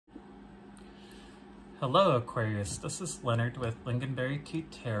Hello Aquarius, this is Leonard with Lingonberry Tea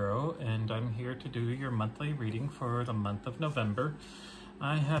Tarot, and I'm here to do your monthly reading for the month of November.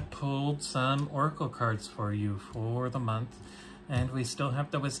 I have pulled some oracle cards for you for the month, and we still have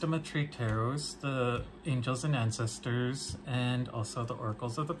the Wisdom of Tree Tarots, the Angels and Ancestors, and also the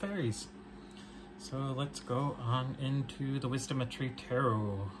Oracles of the Fairies. So let's go on into the Wisdom of Tree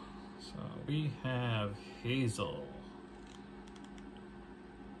Tarot. So we have Hazel.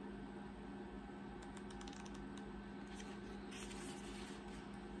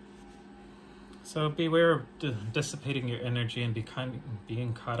 So beware of dissipating your energy and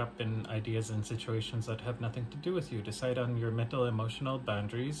being caught up in ideas and situations that have nothing to do with you. Decide on your mental emotional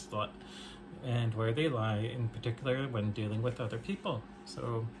boundaries and where they lie, in particular when dealing with other people.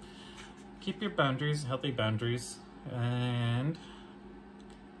 So keep your boundaries, healthy boundaries. And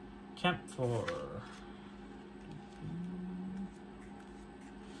Camp 4.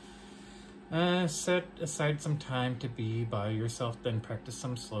 Set aside some time to be by yourself, then practice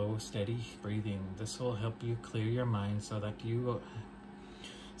some slow, steady breathing. This will help you clear your mind so that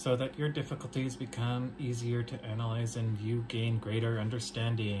your difficulties become easier to analyze and you gain greater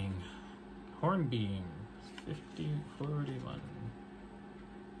understanding. Hornbeam, 5041.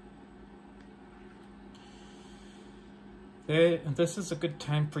 This is a good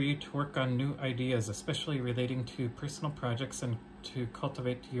time for you to work on new ideas, especially relating to personal projects and to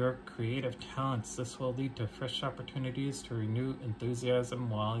cultivate your creative talents. This will lead to fresh opportunities to renew enthusiasm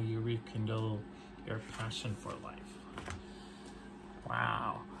while you rekindle your passion for life.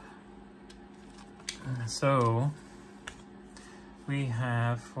 Wow. So we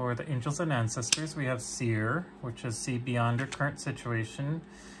have, for the Angels and Ancestors, we have Seer, which is see beyond your current situation,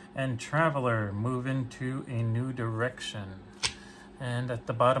 and Traveler, move into a new direction. And at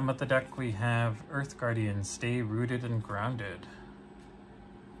the bottom of the deck we have Earth Guardian, stay rooted and grounded.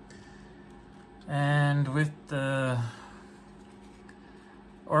 And with the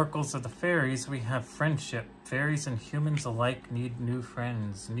Oracles of the Fairies, we have Friendship. Fairies and humans alike need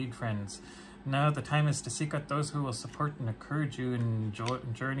friends. Now the time is to seek out those who will support and encourage you in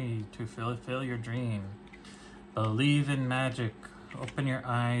journey to fulfill your dream. Believe in magic. Open your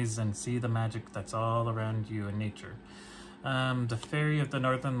eyes and see the magic that's all around you in nature. The Fairy of the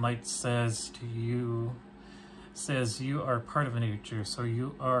Northern Lights says you are part of nature, so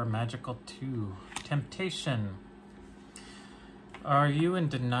you are magical too. Temptation. Are you in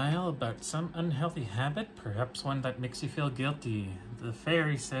denial about some unhealthy habit, perhaps one that makes you feel guilty? The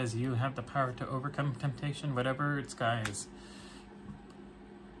Fairy says you have the power to overcome temptation, whatever its guise.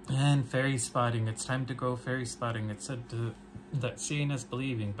 And fairy spotting. It's time to go fairy spotting. It said that seeing is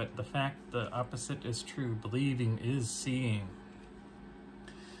believing, but the opposite is true. Believing is seeing.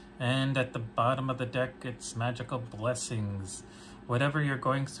 And at the bottom of the deck, it's magical blessings. Whatever you're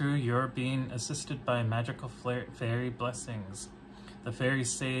going through, you're being assisted by magical fairy blessings. The fairies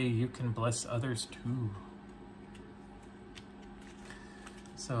say you can bless others too.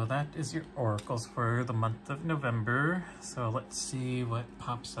 So that is your oracles for the month of November. So let's see what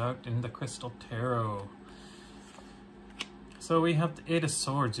pops out in the Crystal Tarot. So we have the Eight of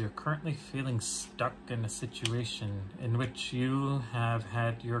Swords. You're currently feeling stuck in a situation in which you have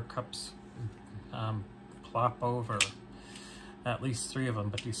had your cups plop over. At least 3 of them,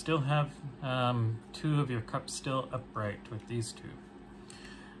 but you still have 2 of your cups still upright with these 2.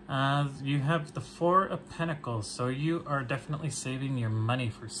 You have the 4 of Pentacles, so you are definitely saving your money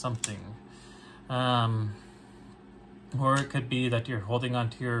for something. Or it could be that you're holding on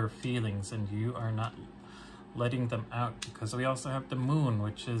to your feelings and you are not letting them out, because we also have the Moon,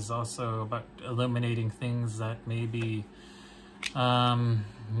 which is also about illuminating things that may be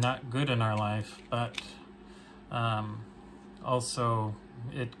not good in our life, but also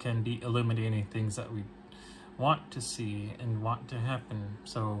it can be illuminating things that we want to see and want to happen.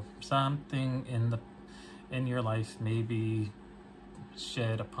 So something in your life may be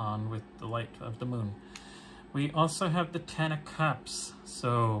shed upon with the light of the moon. We also have the Ten of Cups.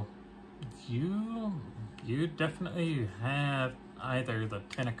 So you definitely have either the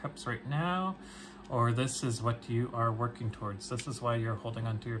Ten of Cups right now, or this is what you are working towards. This is why you're holding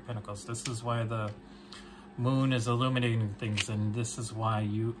on to your pentacles. This is why the moon is illuminating things, and this is why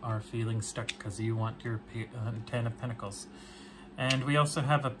you are feeling stuck, because you want your 10 of Pentacles. And we also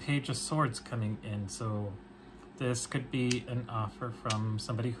have a Page of Swords coming in, so this could be an offer from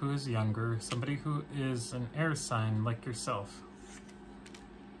somebody who is younger, somebody who is an air sign like yourself.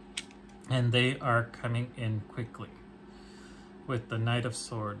 And they are coming in quickly with the Knight of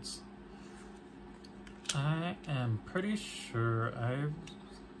Swords. I am pretty sure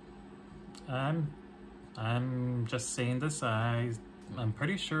I'm just saying this. I I'm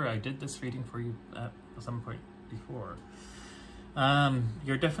pretty sure I did this reading for you at some point before.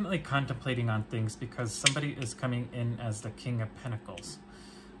 You're definitely contemplating on things because somebody is coming in as the King of Pentacles,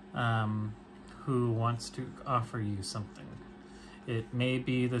 who wants to offer you something. It may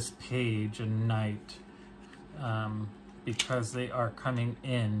be this page and knight, because they are coming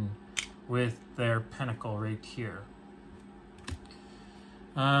in with their pentacle right here.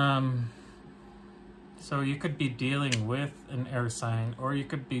 So you could be dealing with an air sign, or you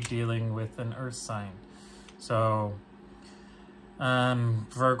could be dealing with an earth sign. So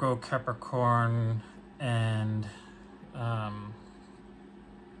Virgo, Capricorn, and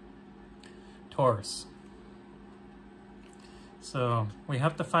Taurus. So we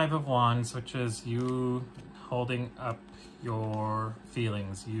have the Five of Wands, which is you holding up your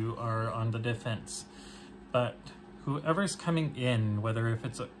feelings. You are on the defense. But whoever's coming in, whether if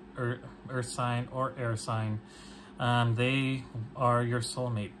it's a earth sign or air sign, they are your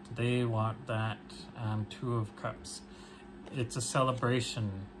soulmate. They want that Two of Cups. It's a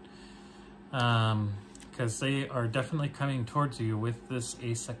celebration, because they are definitely coming towards you with this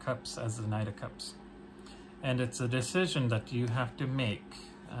Ace of Cups as the Knight of Cups. And it's a decision that you have to make.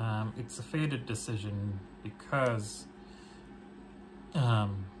 It's a fated decision because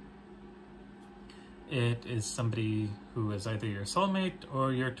it is somebody who is either your soulmate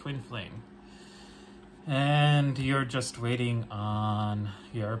or your twin flame. And you're just waiting on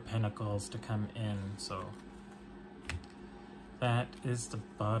your pentacles to come in. So that is the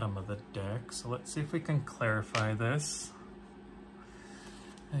bottom of the deck. So let's see if we can clarify this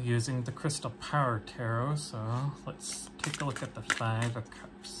using the Crystal Power Tarot. So let's take a look at the Five of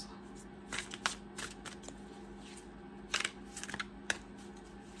Cups.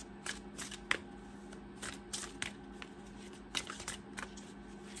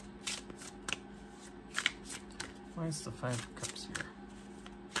 Why is the Five of Cups here?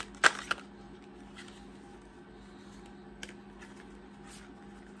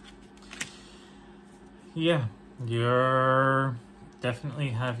 Yeah, you're definitely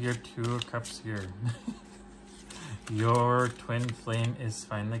have your Two of Cups here. Your twin flame is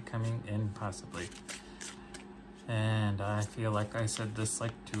finally coming in, possibly. And I feel like I said this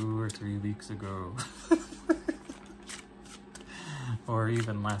like 2 or 3 weeks ago. Or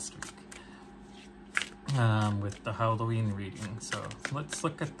even last week. With the Halloween reading. So let's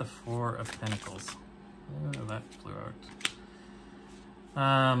look at the Four of Pentacles. Oh, that flew out.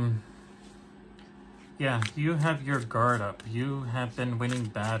 Yeah, you have your guard up. You have been winning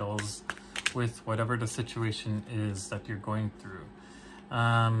battles with whatever the situation is that you're going through.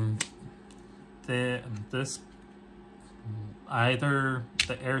 This either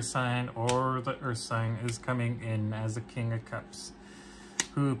the air sign or the earth sign is coming in as a King of Cups,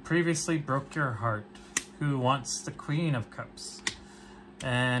 who previously broke your heart, who wants the Queen of Cups,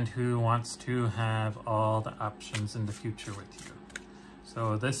 and who wants to have all the options in the future with you.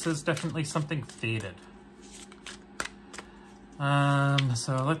 So this is definitely something fated.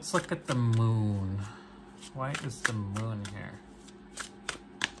 So let's look at the moon. Why is the moon here?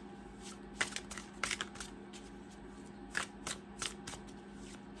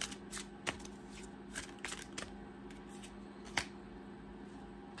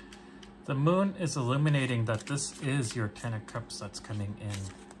 The moon is illuminating that this is your Ten of Cups that's coming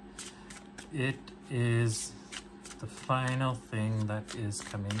in. It is the final thing that is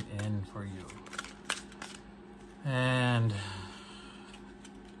coming in for you. And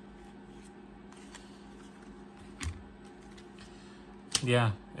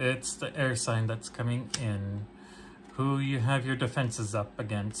yeah, it's the air sign that's coming in, who you have your defenses up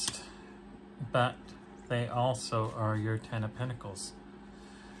against, but they also are your Ten of Pentacles.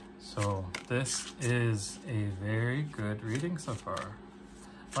 So this is a very good reading so far.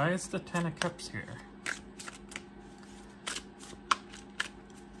 Why is the Ten of Cups here?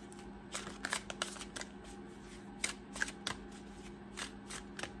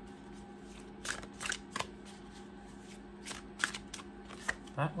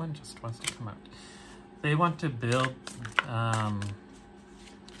 That one just wants to come out. They want to build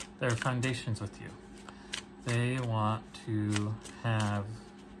their foundations with you. They want to have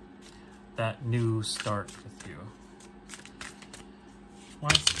that new start with you.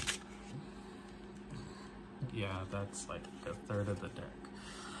 What? Yeah, that's like a third of the deck.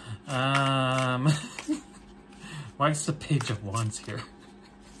 Why is the Page of Wands here?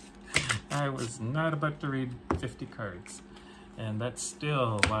 I was not about to read 50 cards. And that's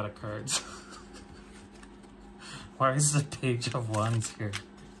still a lot of cards. Why is the Page of Wands here?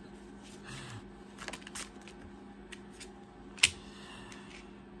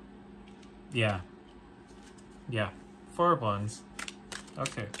 Yeah. Yeah. Four of Wands.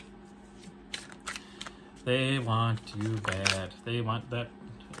 Okay. They want you bad. They want that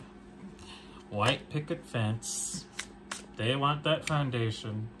white picket fence. They want that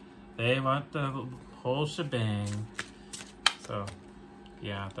foundation. They want the whole shebang. So,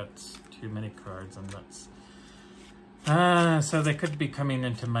 yeah, that's too many cards, and that's... so they could be coming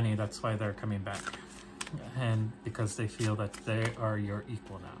into money. That's why they're coming back. And because they feel that they are your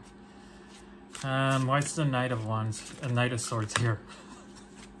equal now. Why is the Knight of Wands, a Knight of Swords here?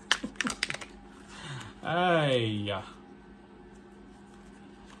 Ay.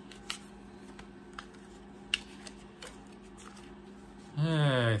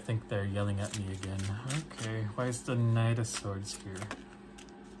 I think they're yelling at me again. Okay, why is the Knight of Swords here?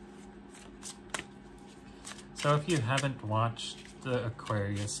 So if you haven't watched the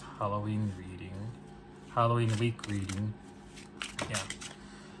Aquarius Halloween week reading, yeah,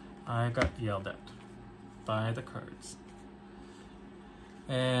 I got yelled at by the cards.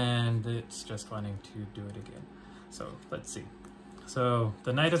 And it's just wanting to do it again. So let's see. So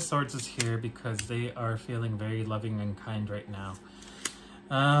the Knight of Swords is here because they are feeling very loving and kind right now.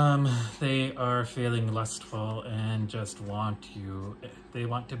 They are feeling lustful and just want you. They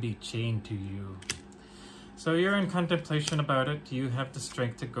want to be chained to you. So you're in contemplation about it. You have the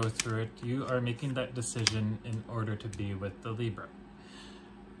strength to go through it. You are making that decision in order to be with the Libra.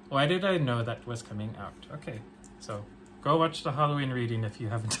 Why did I know that was coming out? Okay, so go watch the Halloween reading if you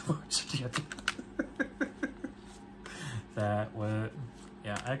haven't watched it yet. That was...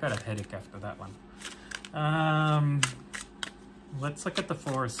 yeah, I got a headache after that one. Let's look at the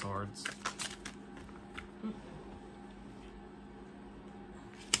Four of Swords.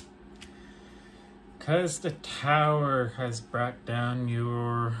 Because the Tower has brought down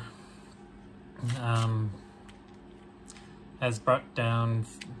your... has brought down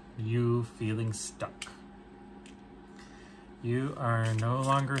you feeling stuck. You are no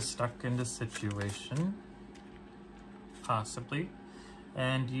longer stuck in the situation, possibly,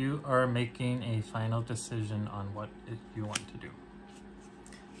 and you are making a final decision on what you want to do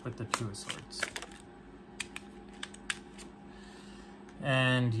with the Two of Swords.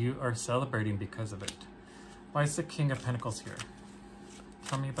 And you are celebrating because of it. Why is the King of Pentacles here?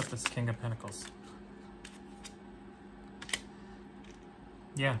 Tell me about this King of Pentacles.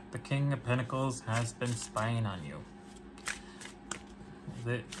 Yeah, the King of Pentacles has been spying on you.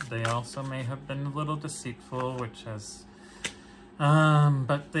 They also may have been a little deceitful, which has...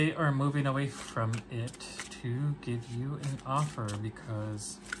 but they are moving away from it to give you an offer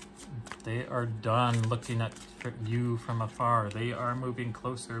because they are done looking at you from afar. They are moving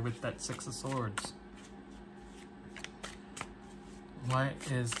closer with that Six of Swords. Why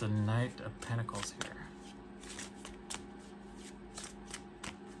is the Knight of Pentacles here?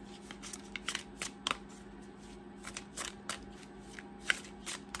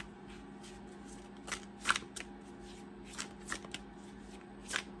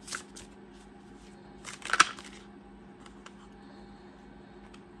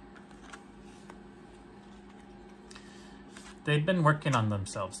 They've been working on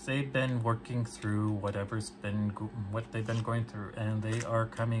themselves. They've been working through what they've been going through, and they are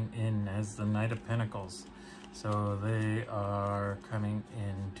coming in as the Knight of Pentacles. So they are coming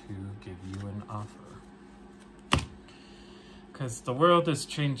in to give you an offer. Because the world is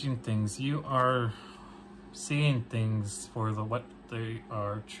changing things. You are seeing things for what they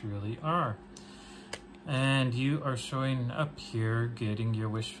truly are. And you are showing up here getting your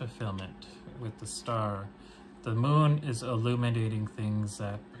wish fulfillment with the Star. The Moon is illuminating things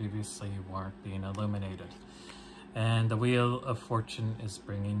that previously weren't being illuminated. And the Wheel of Fortune is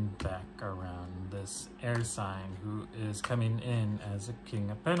bringing back around this air sign who is coming in as a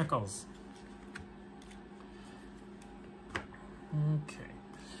King of Pentacles. Okay.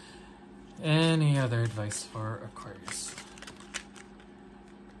 Any other advice for Aquarius?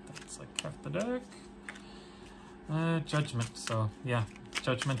 That's like half the deck. Judgment. So, yeah.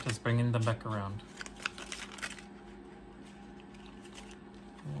 Judgment is bringing them back around.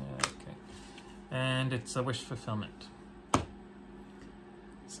 Okay, and it's a wish fulfillment.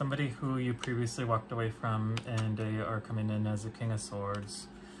 Somebody who you previously walked away from, and they are coming in as a King of Swords.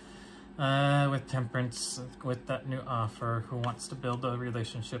 With Temperance, with that new offer, who wants to build a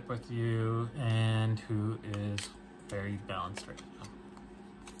relationship with you, and who is very balanced right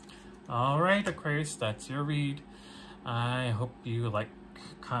now. Alright, Aquarius, that's your read. I hope you like,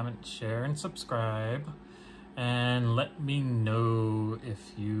 comment, share, and subscribe. And let me know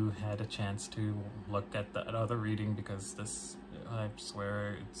if you had a chance to look at that other reading, because this, I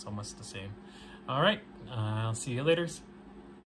swear, it's almost the same. Alright, I'll see you later.